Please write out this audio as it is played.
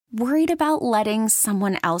Worried about letting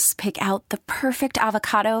someone else pick out the perfect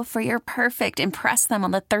avocado for your perfect impress them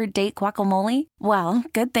on the third date guacamole? Well,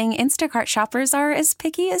 good thing Instacart shoppers are as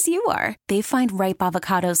picky as you are. They find ripe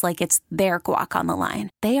avocados like it's their guac on the line.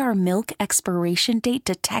 They are milk expiration date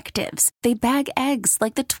detectives. They bag eggs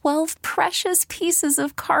like the 12 precious pieces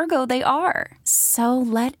of cargo they are. So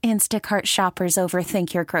let Instacart shoppers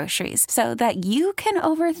overthink your groceries so that you can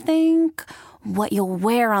overthink what you'll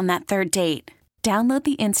wear on that third date. Download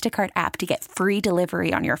the Instacart app to get free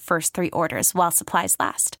delivery on your first 3 orders while supplies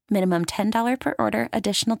last. Minimum $10 per order.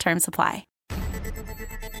 Additional terms apply.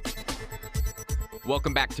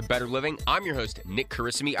 Welcome back to Better Living. I'm your host, Nick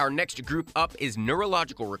Carissimi. Our next group up is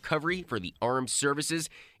Neurological Recovery for the Armed Services.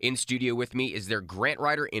 In studio with me is their grant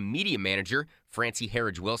writer and media manager, Francie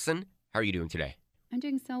Herriage-Wilson. How are you doing today? I'm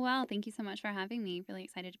doing so well. Thank you so much for having me. Really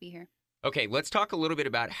excited to be here. Okay, let's talk a little bit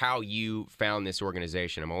about how you found this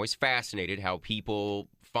organization. I'm always fascinated how people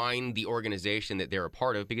find the organization that they're a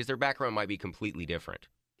part of because their background might be completely different.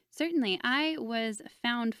 Certainly. I was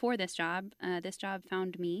found for this job. This job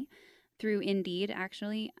found me through Indeed,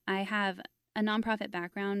 actually. I have a nonprofit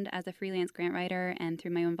background as a freelance grant writer and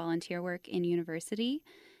through my own volunteer work in university.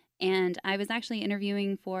 And I was actually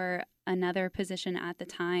interviewing for another position at the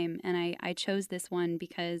time, and I chose this one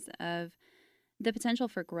because of the potential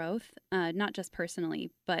for growth, not just personally,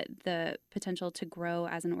 but the potential to grow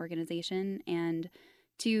as an organization and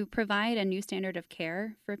to provide a new standard of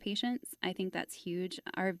care for patients. I think that's huge.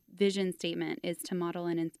 Our vision statement is to model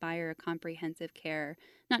and inspire comprehensive care,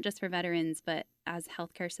 not just for veterans, but as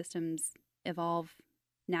healthcare systems evolve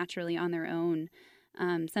naturally on their own.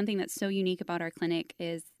 Something that's so unique about our clinic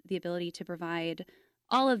is the ability to provide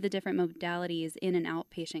all of the different modalities in an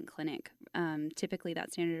outpatient clinic. Typically,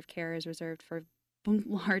 that standard of care is reserved for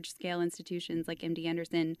large-scale institutions like MD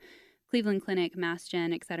Anderson, Cleveland Clinic, Mass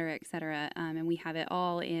Gen, et cetera, and we have it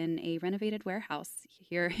all in a renovated warehouse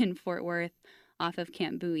here in Fort Worth off of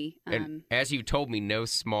Camp Bowie. And as you told me, no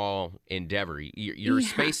small endeavor. Your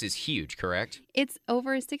space is huge, correct? It's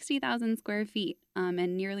over 60,000 square feet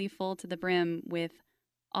and nearly full to the brim with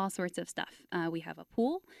all sorts of stuff. We have a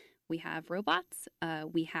pool. We have robots.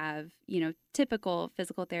 We have, typical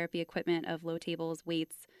physical therapy equipment of low tables,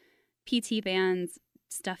 weights, PT bands,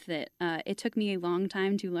 stuff that it took me a long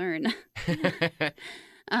time to learn.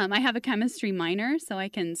 I have a chemistry minor, so I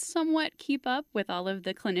can somewhat keep up with all of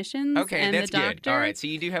the clinicians and the doctor. Good. All right, so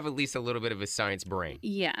you do have at least a little bit of a science brain.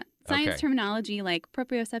 Yeah. Science terminology like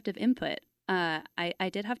proprioceptive input. I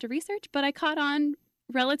did have to research, but I caught on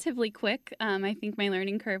relatively quick. I think my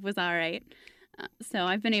learning curve was all right. So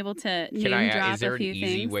I've been able to name drop a few things. Is there an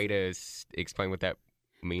easy way to explain what that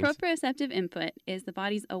means? Proprioceptive input is the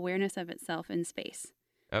body's awareness of itself in space.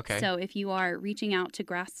 Okay. So if you are reaching out to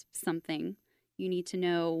grasp something, you need to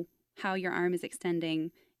know how your arm is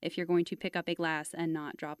extending if you're going to pick up a glass and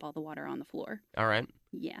not drop all the water on the floor. All right.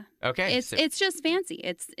 Yeah. Okay. It's just fancy.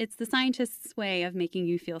 It's the scientist's way of making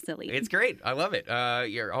you feel silly. It's great. I love it.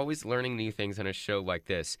 You're always learning new things on a show like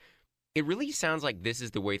this. It really sounds like this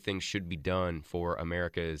is the way things should be done for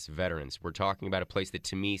America's veterans. We're talking about a place that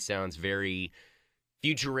to me sounds very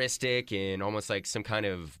futuristic and almost like some kind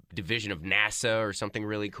of division of NASA or something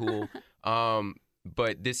really cool.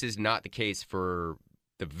 But this is not the case for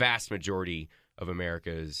the vast majority of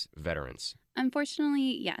America's veterans.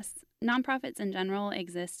 Unfortunately, yes. Nonprofits in general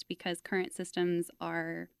exist because current systems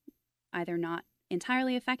are either not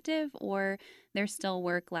entirely effective or there's still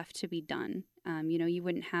work left to be done. You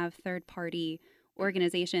wouldn't have third-party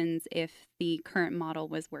organizations if the current model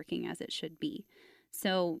was working as it should be.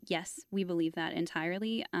 So, yes, we believe that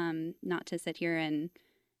entirely. Not to sit here and,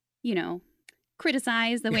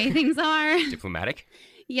 criticize the way things are. Diplomatic.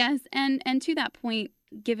 Yes, and to that point,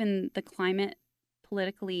 given the climate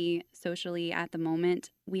politically, socially at the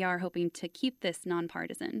moment, we are hoping to keep this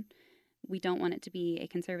nonpartisan. We don't want it to be a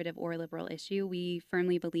conservative or liberal issue. We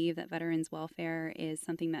firmly believe that veterans' welfare is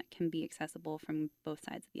something that can be accessible from both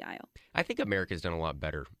sides of the aisle. I think America's done a lot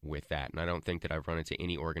better with that, and I don't think that I've run into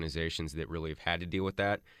any organizations that really have had to deal with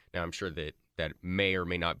that. Now, I'm sure that may or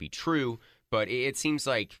may not be true, but it seems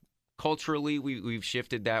like culturally we've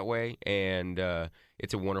shifted that way, and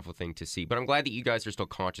it's a wonderful thing to see. But I'm glad that you guys are still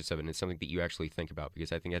conscious of it, and it's something that you actually think about,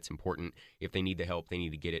 because I think that's important. If they need the help, they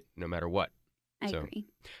need to get it no matter what. I agree.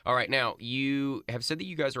 All right. Now, you have said that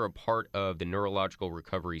you guys are a part of the Neurological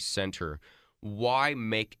Recovery Center. Why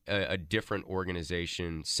make a different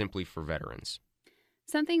organization simply for veterans?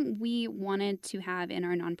 Something we wanted to have in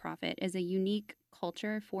our nonprofit is a unique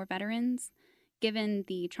culture for veterans. Given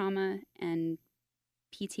the trauma and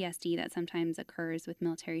PTSD that sometimes occurs with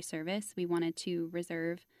military service, we wanted to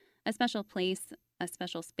reserve a special place a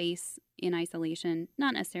special space in isolation,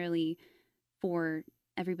 not necessarily for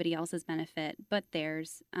everybody else's benefit, but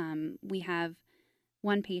theirs. We have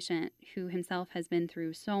one patient who himself has been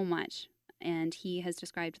through so much, and he has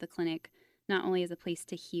described the clinic not only as a place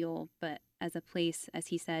to heal, but as a place, as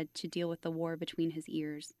he said, to deal with the war between his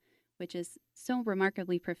ears, which is so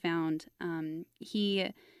remarkably profound. He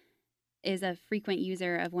is a frequent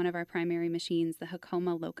user of one of our primary machines, the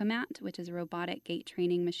Hakoma Locomat, which is a robotic gait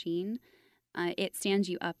training machine. It stands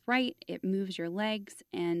you upright, it moves your legs,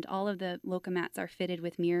 and all of the Locomats are fitted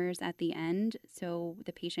with mirrors at the end, so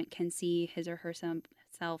the patient can see his or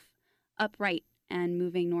herself upright and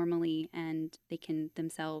moving normally, and they can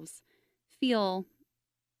themselves feel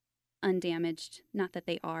undamaged. Not that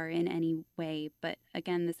they are in any way, but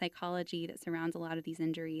again, the psychology that surrounds a lot of these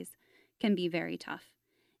injuries can be very tough.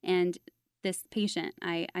 And this patient,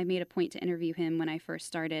 I made a point to interview him when I first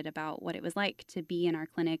started about what it was like to be in our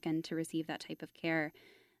clinic and to receive that type of care.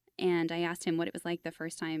 And I asked him what it was like the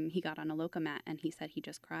first time he got on a Locomat, and he said he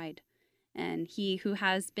just cried. And he, who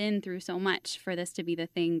has been through so much, for this to be the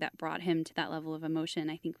thing that brought him to that level of emotion,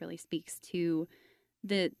 I think really speaks to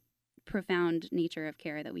the profound nature of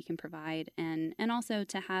care that we can provide, and also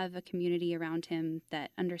to have a community around him that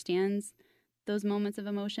understands those moments of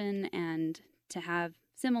emotion, and to have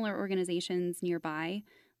similar organizations nearby,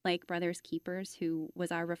 like Brothers Keepers, who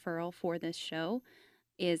was our referral for this show,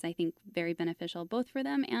 is, I think, very beneficial both for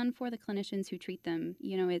them and for the clinicians who treat them.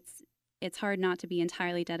 You know, it's hard not to be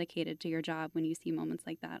entirely dedicated to your job when you see moments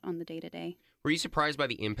like that on the day-to-day. Were you surprised by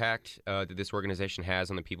the impact that this organization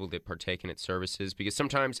has on the people that partake in its services? Because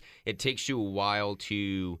sometimes it takes you a while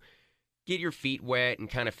to get your feet wet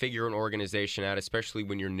and kind of figure an organization out, especially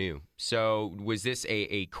when you're new. So was this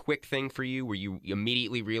a quick thing for you, where you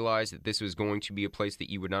immediately realized that this was going to be a place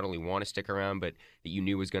that you would not only want to stick around, but that you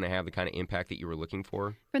knew was going to have the kind of impact that you were looking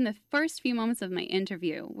for? From the first few moments of my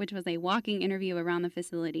interview, which was a walking interview around the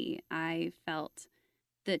facility, I felt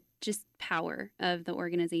the just power of the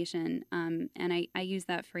organization. And I use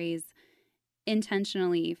that phrase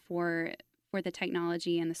intentionally for the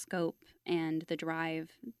technology and the scope and the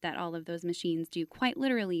drive that all of those machines do, quite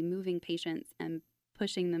literally moving patients and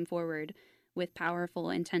pushing them forward with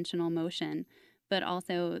powerful intentional motion, but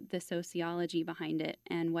also the sociology behind it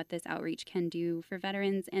and what this outreach can do for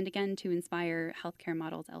veterans, and again, to inspire healthcare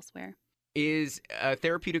models elsewhere. Is a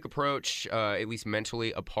therapeutic approach, at least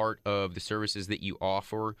mentally, a part of the services that you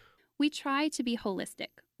offer? We try to be holistic.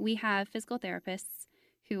 We have physical therapists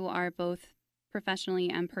who are both professionally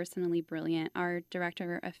and personally brilliant. Our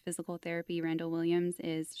director of physical therapy, Randall Williams,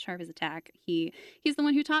 is sharp as a tack. He's the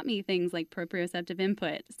one who taught me things like proprioceptive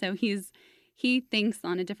input. So he thinks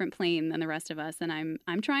on a different plane than the rest of us, and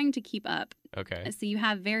I'm trying to keep up. Okay. So you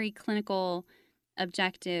have very clinical,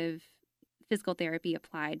 objective physical therapy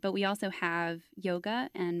applied, but we also have yoga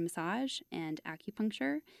and massage and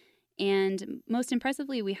acupuncture. And most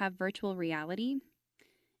impressively, we have virtual reality.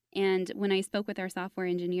 And when I spoke with our software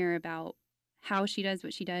engineer about how she does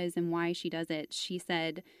what she does and why she does it, she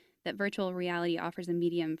said that virtual reality offers a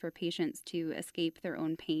medium for patients to escape their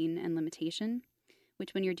own pain and limitation,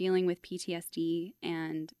 which, when you're dealing with PTSD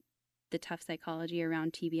and the tough psychology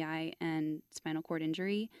around TBI and spinal cord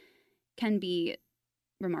injury, can be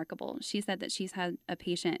remarkable. She said that she's had a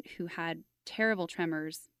patient who had terrible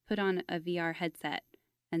tremors, put on a VR headset,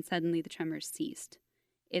 and suddenly the tremors ceased.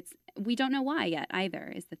 We don't know why yet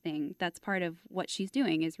either, is the thing. That's part of what she's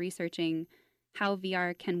doing, is researching how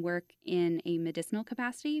VR can work in a medicinal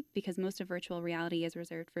capacity, because most of virtual reality is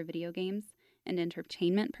reserved for video games and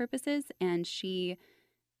entertainment purposes. And she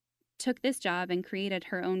took this job and created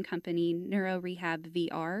her own company, Neuro Rehab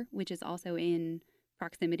VR, which is also in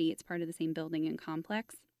proximity. It's part of the same building and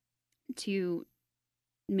complex, to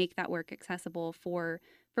make that work accessible for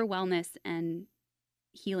wellness and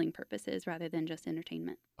healing purposes rather than just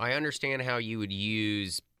entertainment. I understand how you would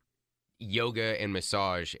use yoga and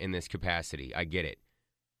massage in this capacity. I get it.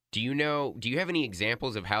 Do you have any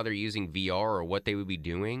examples of how they're using VR or what they would be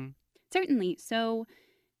doing? Certainly. So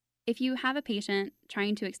if you have a patient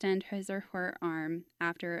trying to extend his or her arm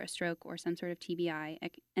after a stroke or some sort of TBI,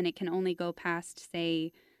 and it can only go past,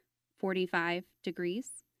 say, 45 degrees,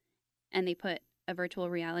 and they put a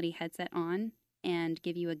virtual reality headset on and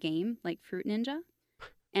give you a game like Fruit Ninja,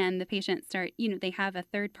 and the patient they have a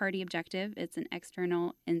third-party objective. It's an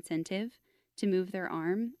external incentive to move their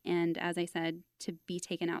arm, and as I said, to be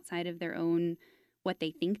taken outside of their own, what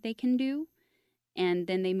they think they can do, and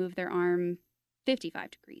then they move their arm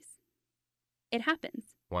 55 degrees. It happens.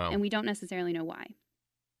 Wow. And we don't necessarily know why.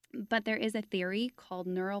 But there is a theory called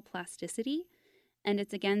neuroplasticity, and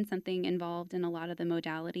it's, again, something involved in a lot of the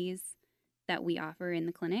modalities that we offer in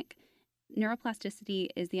the clinic, Neuroplasticity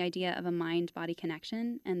is the idea of a mind-body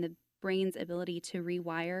connection and the brain's ability to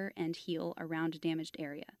rewire and heal around a damaged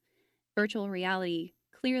area. Virtual reality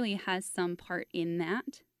clearly has some part in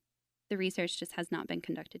that. The research just has not been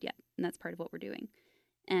conducted yet, and that's part of what we're doing.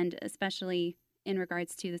 And especially in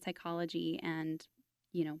regards to the psychology and,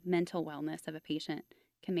 mental wellness of a patient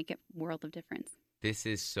can make a world of difference. This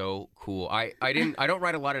is so cool. I don't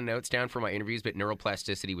write a lot of notes down for my interviews, but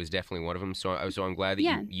neuroplasticity was definitely one of them. So I'm glad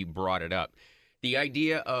that you brought it up. The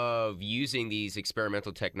idea of using these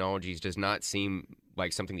experimental technologies does not seem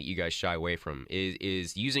like something that you guys shy away from.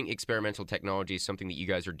 Is using experimental technology something that you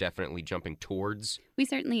guys are definitely jumping towards? We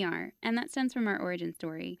certainly are, and that stems from our origin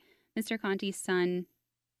story. Mr. Conti's son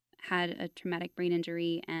had a traumatic brain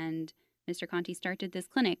injury, and Mr. Conti started this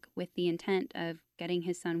clinic with the intent of getting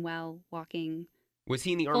his son well, walking. Was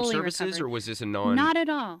he in the armed services, recovered. or was this a non? Not at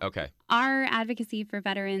all. Okay. Our advocacy for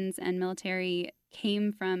veterans and military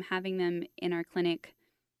came from having them in our clinic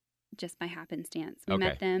just by happenstance. We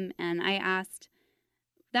met them, and I asked,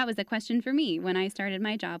 that was a question for me when I started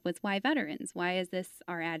my job, was why veterans? Why is this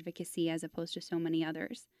our advocacy as opposed to so many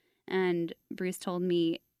others? And Bruce told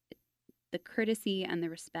me the courtesy and the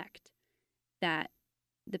respect that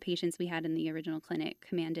the patients we had in the original clinic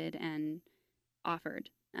commanded and offered,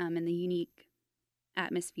 and the unique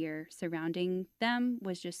atmosphere surrounding them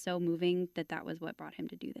was just so moving that was what brought him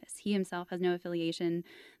to do this. He himself has no affiliation.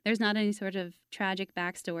 There's not any sort of tragic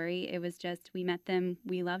backstory. It was just we met them,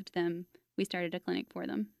 we loved them, we started a clinic for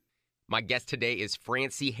them. My guest today is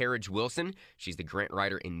Francie Herriage-Wilson. She's the grant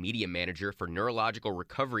writer and media manager for Neurological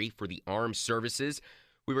Recovery for the Armed Services.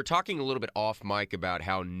 We were talking a little bit off mic about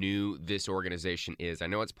how new this organization is. I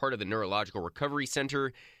know it's part of the Neurological Recovery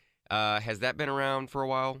Center. Has that been around for a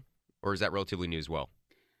while, or is that relatively new as well?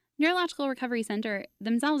 Neurological Recovery Center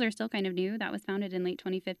themselves are still kind of new. That was founded in late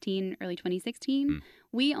 2015, early 2016.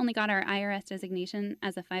 We only got our IRS designation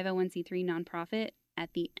as a 501c3 nonprofit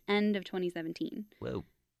at the end of 2017. Whoa.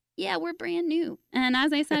 Yeah, we're brand new. And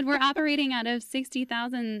as I said, we're operating out of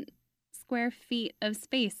 60,000 square feet of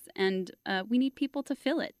space, and we need people to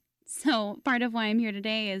fill it. So part of why I'm here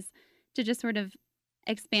today is to just sort of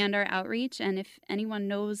expand our outreach. And if anyone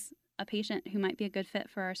knows a patient who might be a good fit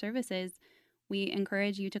for our services, we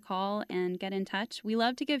encourage you to call and get in touch. We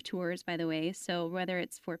love to give tours, by the way. So whether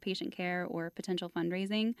it's for patient care or potential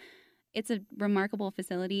fundraising, it's a remarkable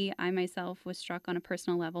facility. I myself was struck on a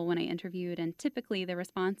personal level when I interviewed, and typically the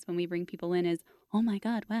response when we bring people in is, oh my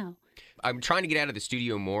God, wow. I'm trying to get out of the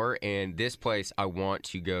studio more, and this place, I want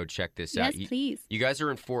to go check this out. Yes, please. You guys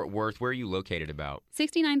are in Fort Worth. Where are you located about?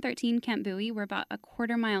 6913 Camp Bowie. We're about a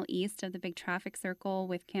quarter mile east of the big traffic circle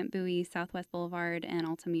with Camp Bowie, Southwest Boulevard, and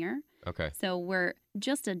Altamere. Okay. So we're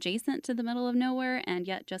just adjacent to the middle of nowhere and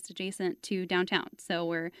yet just adjacent to downtown.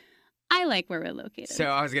 So I like where we're located. So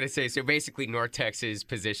I was going to say, so basically North Texas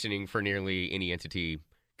positioning for nearly any entity,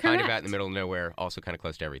 kind of out in the middle of nowhere, also kind of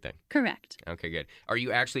close to everything. Correct. Okay, good. Are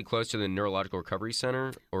you actually close to the Neurological Recovery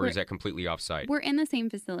Center, or is that completely off-site? We're in the same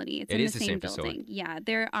facility. It's in the same building. Facility. Yeah,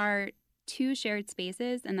 there are two shared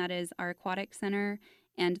spaces, and that is our aquatic center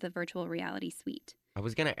and the virtual reality suite. I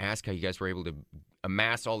was going to ask how you guys were able to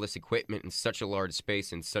amass all this equipment in such a large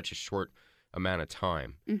space in such a short amount of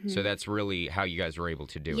time. Mm-hmm. So that's really how you guys were able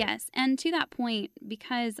to do it. Yes, and to that point,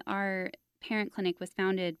 because our parent clinic was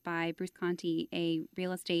founded by Bruce Conti, a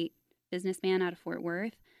real estate businessman out of Fort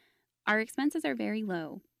Worth, our expenses are very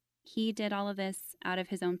low. He did all of this out of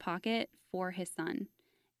his own pocket for his son.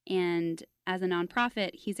 And as a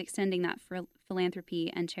nonprofit, he's extending that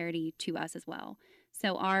philanthropy and charity to us as well.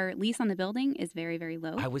 So our lease on the building is very, very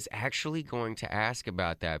low. I was actually going to ask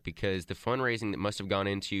about that because the fundraising that must have gone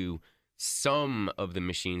into some of the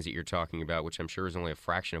machines that you're talking about, which I'm sure is only a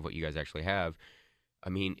fraction of what you guys actually have, I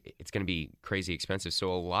mean, it's going to be crazy expensive.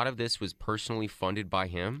 So a lot of this was personally funded by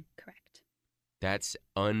him? Correct. That's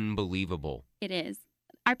unbelievable. It is.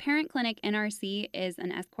 Our parent clinic, NRC, is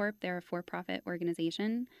an S-Corp. They're a for-profit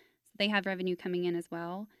organization. So they have revenue coming in as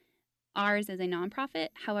well. Ours is a nonprofit.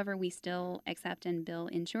 However, we still accept and bill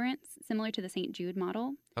insurance, similar to the St. Jude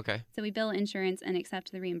model. Okay. So we bill insurance and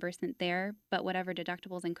accept the reimbursement there, but whatever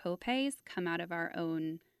deductibles and co-pays come out of our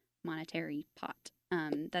own monetary pot.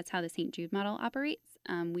 That's how the St. Jude model operates.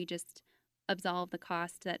 We just absolve the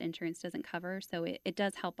cost that insurance doesn't cover. So it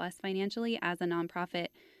does help us financially as a nonprofit.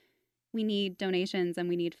 We need donations and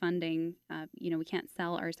we need funding. We can't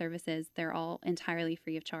sell our services. They're all entirely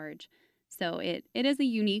free of charge. So it is a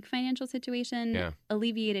unique financial situation,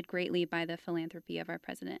 alleviated greatly by the philanthropy of our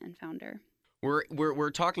president and founder.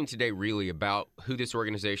 We're talking today really about who this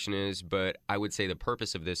organization is, but I would say the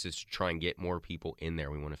purpose of this is to try and get more people in there.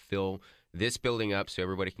 We want to fill this building up so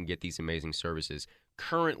everybody can get these amazing services.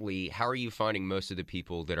 currently, how are you finding most of the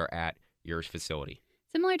people that are at your facility?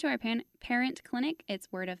 Similar to our parent clinic,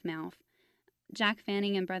 it's word of mouth. Jack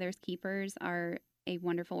Fanning and Brothers Keepers are a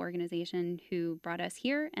wonderful organization who brought us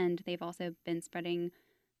here, and they've also been spreading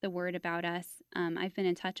the word about us. I've been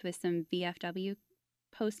in touch with some VFW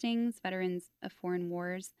postings, Veterans of Foreign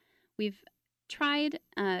Wars. We've tried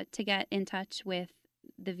to get in touch with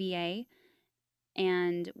the VA,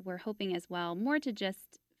 and we're hoping as well more to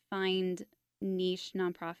just find niche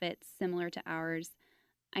nonprofits similar to ours.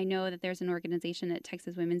 I know that there's an organization at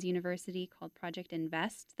Texas Women's University called Project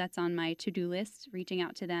Invest that's on my to-do list, reaching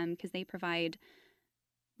out to them because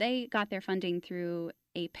they got their funding through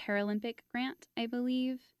a Paralympic grant, I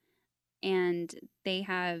believe, and they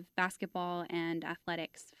have basketball and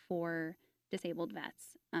athletics for disabled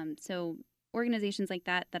vets. So organizations like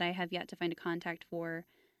that I have yet to find a contact for,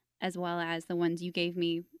 as well as the ones you gave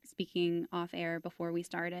me speaking off air before we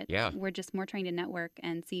started. Yeah. We're just more trying to network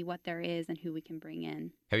and see what there is and who we can bring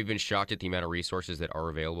in. Have you been shocked at the amount of resources that are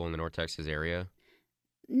available in the North Texas area?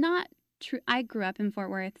 Not true. I grew up in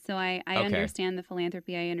Fort Worth, so I Okay. understand the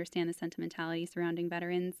philanthropy. I understand the sentimentality surrounding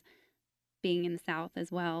veterans. Being in the South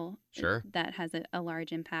as well, Sure. that has a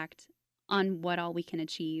large impact on what all we can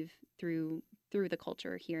achieve through the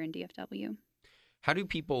culture here in DFW. How do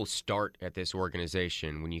people start at this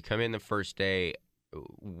organization? When you come in the first day,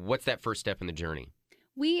 what's that first step in the journey?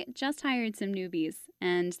 We just hired some newbies,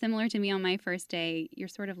 and similar to me on my first day, you're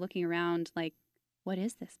sort of looking around like, what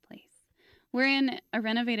is this place? We're in a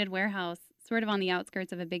renovated warehouse, sort of on the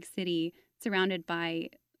outskirts of a big city, surrounded by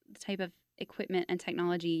the type of equipment and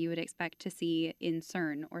technology you would expect to see in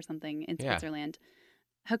CERN or something in Yeah. Switzerland.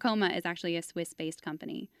 Hakoma is actually a Swiss-based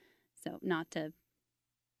company, so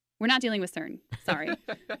we're not dealing with CERN, sorry.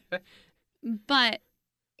 But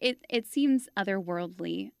it seems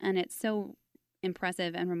otherworldly, and it's so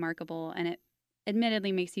impressive and remarkable, and it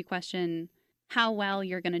admittedly makes you question how well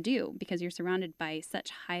you're going to do because you're surrounded by such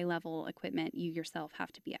high-level equipment. You yourself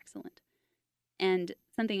have to be excellent. And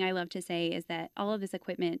something I love to say is that all of this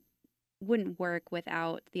equipment wouldn't work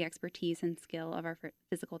without the expertise and skill of our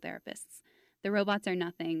physical therapists. The robots are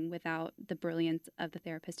nothing without the brilliance of the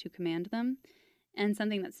therapists who command them. And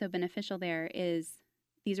something that's so beneficial there is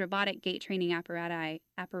these robotic gait training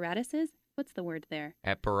apparatuses. What's the word there?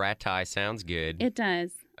 Apparati sounds good. It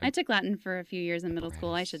does. I took Latin for a few years in middle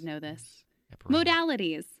school. I should know this.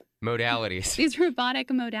 Apparatus. Modalities. These robotic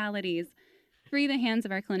modalities free the hands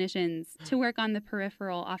of our clinicians to work on the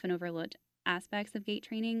peripheral, often overlooked aspects of gait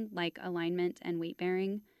training, like alignment and weight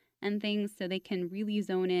bearing and things, so they can really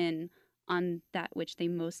zone in on that which they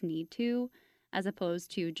most need to, as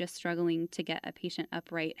opposed to just struggling to get a patient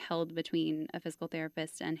upright held between a physical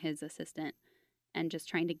therapist and his assistant and just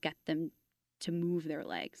trying to get them to move their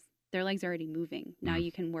legs. Their legs are already moving. Now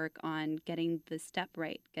you can work on getting the step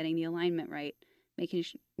right, getting the alignment right,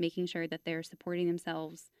 making sure that they're supporting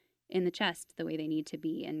themselves in the chest the way they need to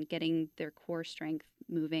be and getting their core strength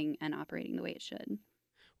moving and operating the way it should.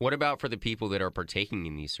 What about for the people that are partaking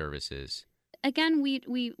in these services? Again,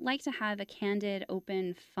 we like to have a candid,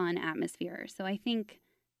 open, fun atmosphere. So I think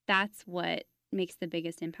that's what makes the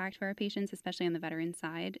biggest impact for our patients, especially on the veteran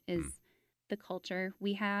side, is the culture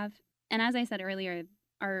we have. And as I said earlier,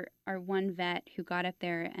 our one vet who got up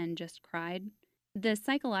there and just cried, the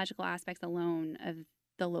psychological aspects alone of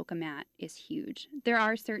the Lokomat is huge. There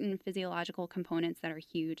are certain physiological components that are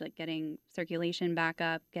huge, like getting circulation back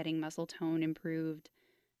up, getting muscle tone improved,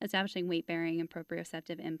 establishing weight bearing and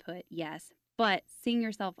proprioceptive input, yes. But seeing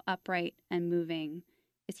yourself upright and moving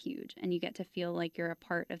is huge, and you get to feel like you're a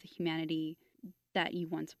part of the humanity that you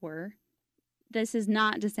once were. This is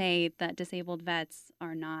not to say that disabled vets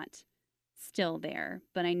are not still there,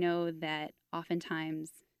 but I know that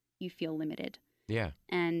oftentimes you feel limited. Yeah.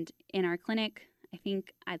 And in our clinic,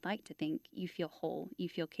 I'd like to think you feel whole, you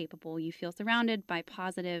feel capable, you feel surrounded by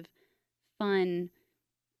positive, fun,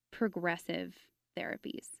 progressive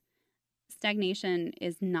therapies. Stagnation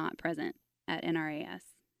is not present at NRAS.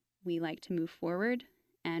 We like to move forward,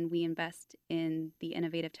 and we invest in the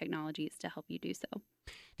innovative technologies to help you do so.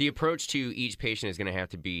 The approach to each patient is going to have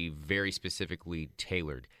to be very specifically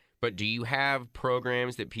tailored. But do you have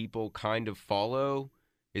programs that people kind of follow?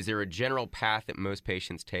 Is there a general path that most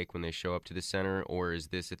patients take when they show up to the center, or is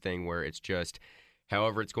this a thing where it's just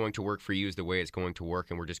however it's going to work for you is the way it's going to work,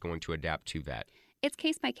 and we're just going to adapt to that? It's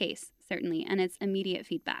case by case, certainly, and it's immediate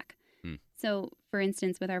feedback. So, for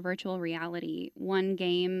instance, with our virtual reality, one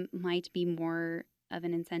game might be more of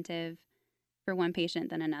an incentive for one patient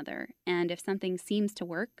than another. And if something seems to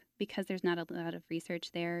work, because there's not a lot of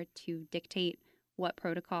research there to dictate what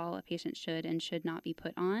protocol a patient should and should not be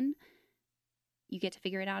put on, you get to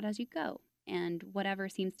figure it out as you go. And whatever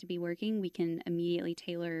seems to be working, we can immediately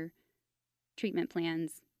tailor treatment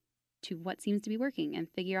plans to what seems to be working and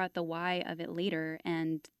figure out the why of it later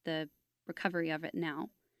and the recovery of it now.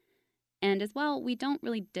 And as well, we don't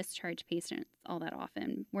really discharge patients all that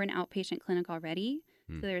often. We're an outpatient clinic already,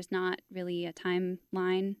 so there's not really a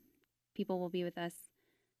timeline. People will be with us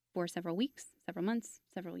for several weeks, several months,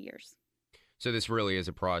 several years. So this really is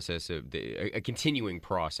a process of a continuing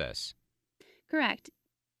process. Correct.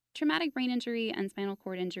 Traumatic brain injury and spinal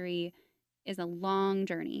cord injury is a long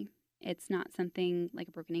journey. It's not something like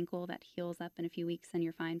a broken ankle that heals up in a few weeks and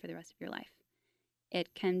you're fine for the rest of your life.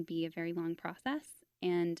 It can be a very long process.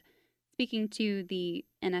 And speaking to the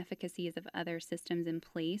inefficacies of other systems in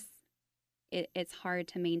place, it's hard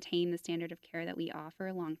to maintain the standard of care that we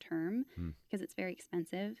offer long term because it's very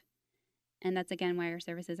expensive. And that's, again, why our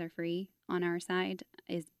services are free on our side,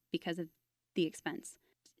 is because of the expense.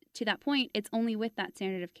 To that point, it's only with that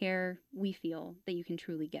standard of care we feel that you can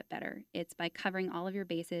truly get better. It's by covering all of your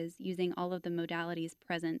bases, using all of the modalities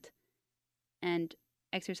present, and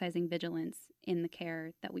exercising vigilance in the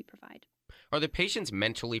care that we provide. Are the patients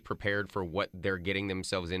mentally prepared for what they're getting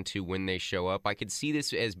themselves into when they show up? I could see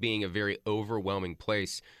this as being a very overwhelming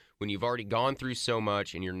place when you've already gone through so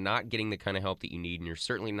much and you're not getting the kind of help that you need, and you're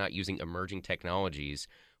certainly not using emerging technologies.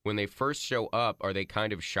 When they first show up, are they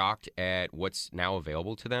kind of shocked at what's now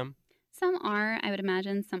available to them? Some are, I would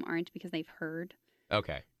imagine. Some aren't because they've heard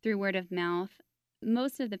through word of mouth.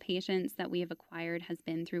 Most of the patients that we have acquired has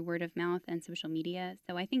been through word of mouth and social media.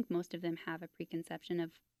 So I think most of them have a preconception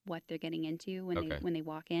of what they're getting into when they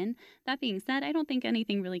walk in. That being said, I don't think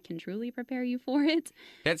anything really can truly prepare you for it.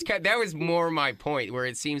 That was more my point, where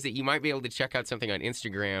it seems that you might be able to check out something on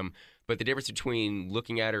Instagram, but the difference between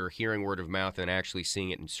looking at it or hearing word of mouth and actually seeing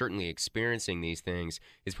it and certainly experiencing these things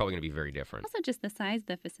is probably going to be very different. Also, just the size of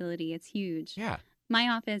the facility, it's huge. Yeah. My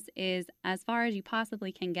office is as far as you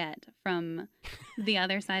possibly can get from the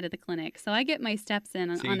other side of the clinic. So I get my steps in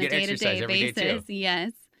on a day-to-day basis.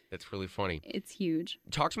 Yes. That's really funny. It's huge.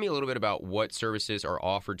 Talk to me a little bit about what services are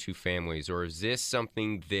offered to families, or is this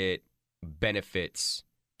something that benefits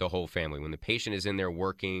the whole family? When the patient is in there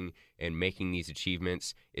working and making these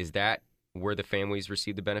achievements, is that where the families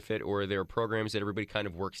receive the benefit, or are there programs that everybody kind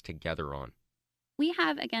of works together on? We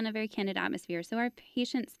have, again, a very candid atmosphere. So our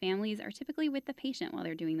patients' families are typically with the patient while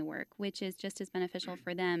they're doing the work, which is just as beneficial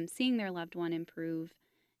for them, seeing their loved one improve,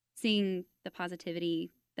 seeing the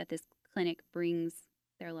positivity that this clinic brings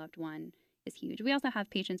their loved one is huge. We also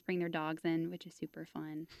have patients bring their dogs in, which is super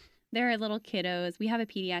fun. There are little kiddos. We have a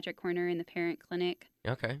pediatric corner in the parent clinic.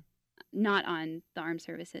 Okay. Not on the armed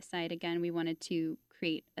services side. Again, we wanted to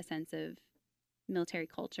create a sense of military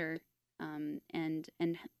culture and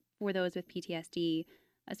for those with PTSD,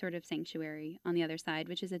 a sort of sanctuary on the other side,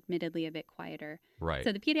 which is admittedly a bit quieter. Right.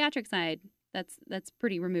 So the pediatric side, that's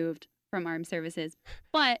pretty removed from armed services.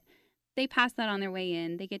 But they pass that on their way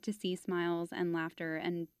in. They get to see smiles and laughter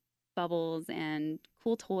and bubbles and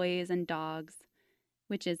cool toys and dogs,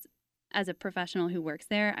 which is, as a professional who works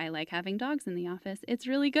there, I like having dogs in the office. It's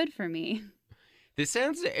really good for me. This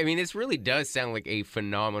really does sound like a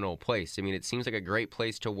phenomenal place. I mean, it seems like a great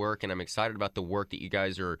place to work, and I'm excited about the work that you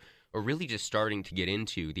guys are really just starting to get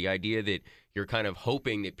into. The idea that you're kind of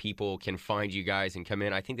hoping that people can find you guys and come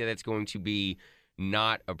in, I think that that's going to be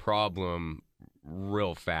not a problem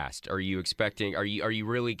real fast. Are you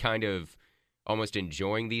really kind of almost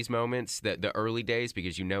enjoying these moments, the early days,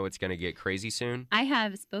 because you know it's going to get crazy soon? I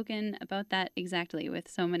have spoken about that exactly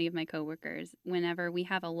with so many of my coworkers. Whenever we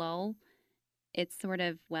have a lull, it's sort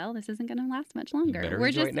of, well, this isn't going to last much longer.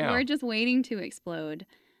 We're just waiting to explode.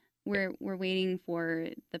 We're waiting for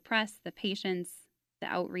the press, the patients, the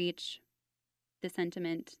outreach, the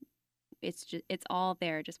sentiment. It's all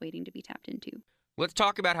there, just waiting to be tapped into. Let's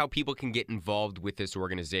talk about how people can get involved with this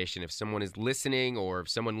organization. If someone is listening, or if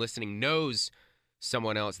someone listening knows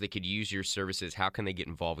someone else that could use your services, how can they get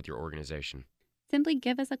involved with your organization? Simply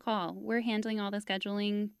give us a call. We're handling all the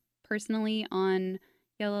scheduling personally on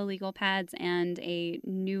yellow legal pads and a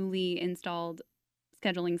newly installed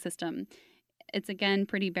scheduling system. It's, again,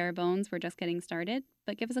 pretty bare bones. We're just getting started.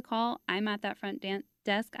 But give us a call. I'm at that front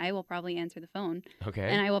desk. I will probably answer the phone. Okay.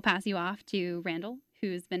 And I will pass you off to Randall,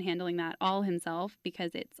 who's been handling that all himself,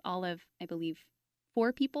 because it's all of, I believe,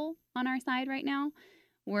 4 people on our side right now.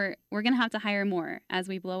 We're going to have to hire more. As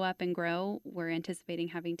we blow up and grow, we're anticipating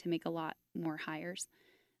having to make a lot more hires.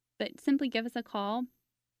 But simply give us a call.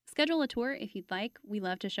 Schedule a tour if you'd like. We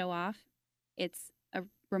love to show off. It's a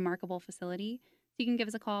remarkable facility. So you can give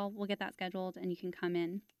us a call. We'll get that scheduled, and you can come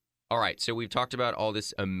in. All right, so we've talked about all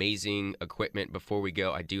this amazing equipment. Before we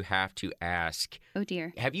go, I do have to ask. Oh,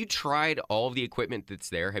 dear. Have you tried all of the equipment that's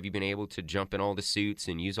there? Have you been able to jump in all the suits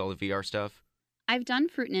and use all the VR stuff? I've done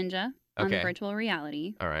Fruit Ninja on the virtual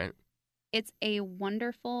reality. All right. It's a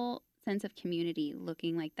wonderful sense of community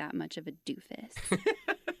looking like that much of a doofus.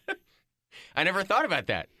 I never thought about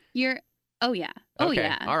that. Oh, yeah. Oh, okay.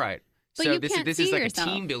 yeah. All right. But so you this can't is see like yourself.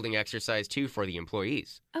 a team building exercise too for the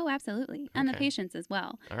employees. Oh, absolutely. And the Okay. patients as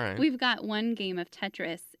well. All right. We've got one game of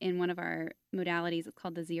Tetris in one of our modalities. It's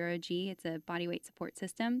called the 0G. It's a body weight support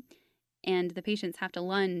system. And the patients have to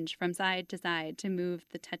lunge from side to side to move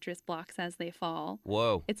the Tetris blocks as they fall.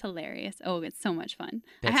 Whoa. It's hilarious. Oh, it's so much fun.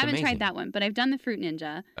 That's I haven't amazing. tried that one, but I've done the Fruit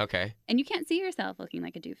Ninja. Okay. And you can't see yourself looking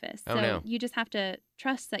like a doofus. Oh, So no. you just have to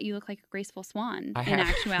trust that you look like a graceful swan in have-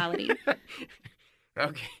 actuality.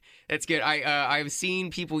 Okay, that's good. I've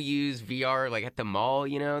seen people use VR like at the mall.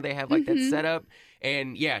 You know, they have like that setup,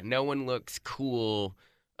 and yeah, no one looks cool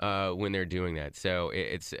when they're doing that. So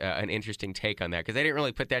it's an interesting take on that because I didn't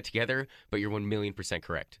really put that together. But you're 1,000,000%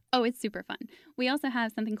 correct. Oh, it's super fun. We also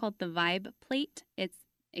have something called the Vibe Plate. It's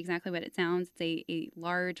exactly what it sounds. It's a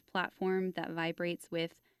large platform that vibrates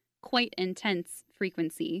with quite intense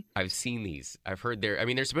frequency. I've seen these. I've heard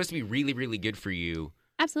they're supposed to be really, really good for you.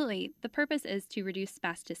 Absolutely. The purpose is to reduce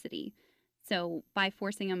spasticity. So by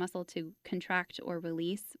forcing a muscle to contract or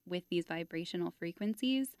release with these vibrational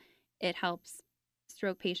frequencies, it helps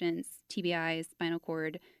stroke patients, TBIs, spinal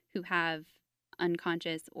cord, who have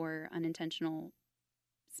unconscious or unintentional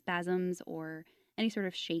spasms or any sort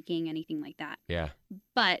of shaking, anything like that. Yeah.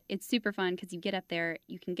 But it's super fun because you get up there,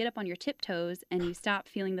 you can get up on your tiptoes and you stop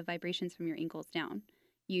feeling the vibrations from your ankles down.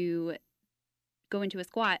 You go into a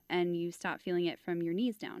squat and you stop feeling it from your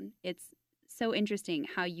knees down. It's so interesting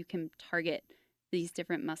how you can target these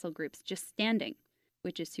different muscle groups just standing,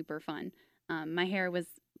 which is super fun. My hair was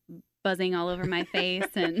buzzing all over my face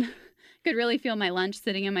and could really feel my lunch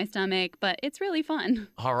sitting in my stomach, but it's really fun.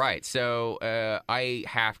 All right, so I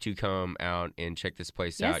have to come out and check this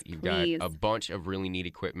place Yes, out. You've please. got a bunch of really neat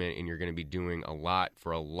equipment, and you're going to be doing a lot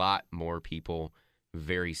for a lot more people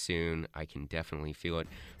very soon. I can definitely feel it.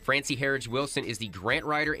 Francie Herriage-Wilson is the grant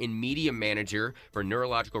writer and media manager for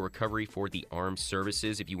Neurological Recovery for the Armed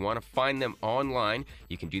Services. If you want to find them online,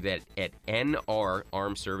 you can do that at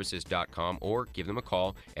nrarmedservices.com or give them a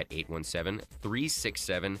call at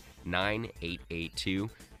 817-367-9882.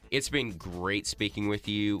 It's been great speaking with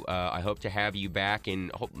you. I hope to have you back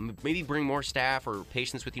and maybe bring more staff or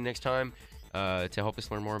patients with you next time to help us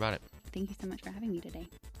learn more about it. Thank you so much for having me today.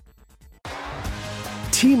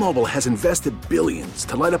 T-Mobile has invested billions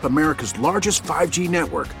to light up America's largest 5G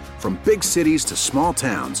network, from big cities to small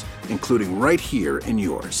towns, including right here in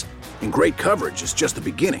yours. And great coverage is just the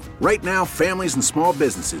beginning. Right now, families and small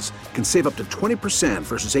businesses can save up to 20%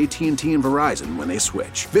 versus AT&T and Verizon when they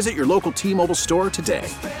switch. Visit your local T-Mobile store today.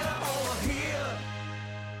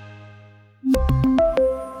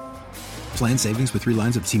 Plan savings with 3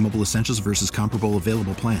 lines of T-Mobile Essentials versus comparable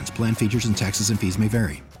available plans. Plan features and taxes and fees may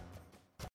vary.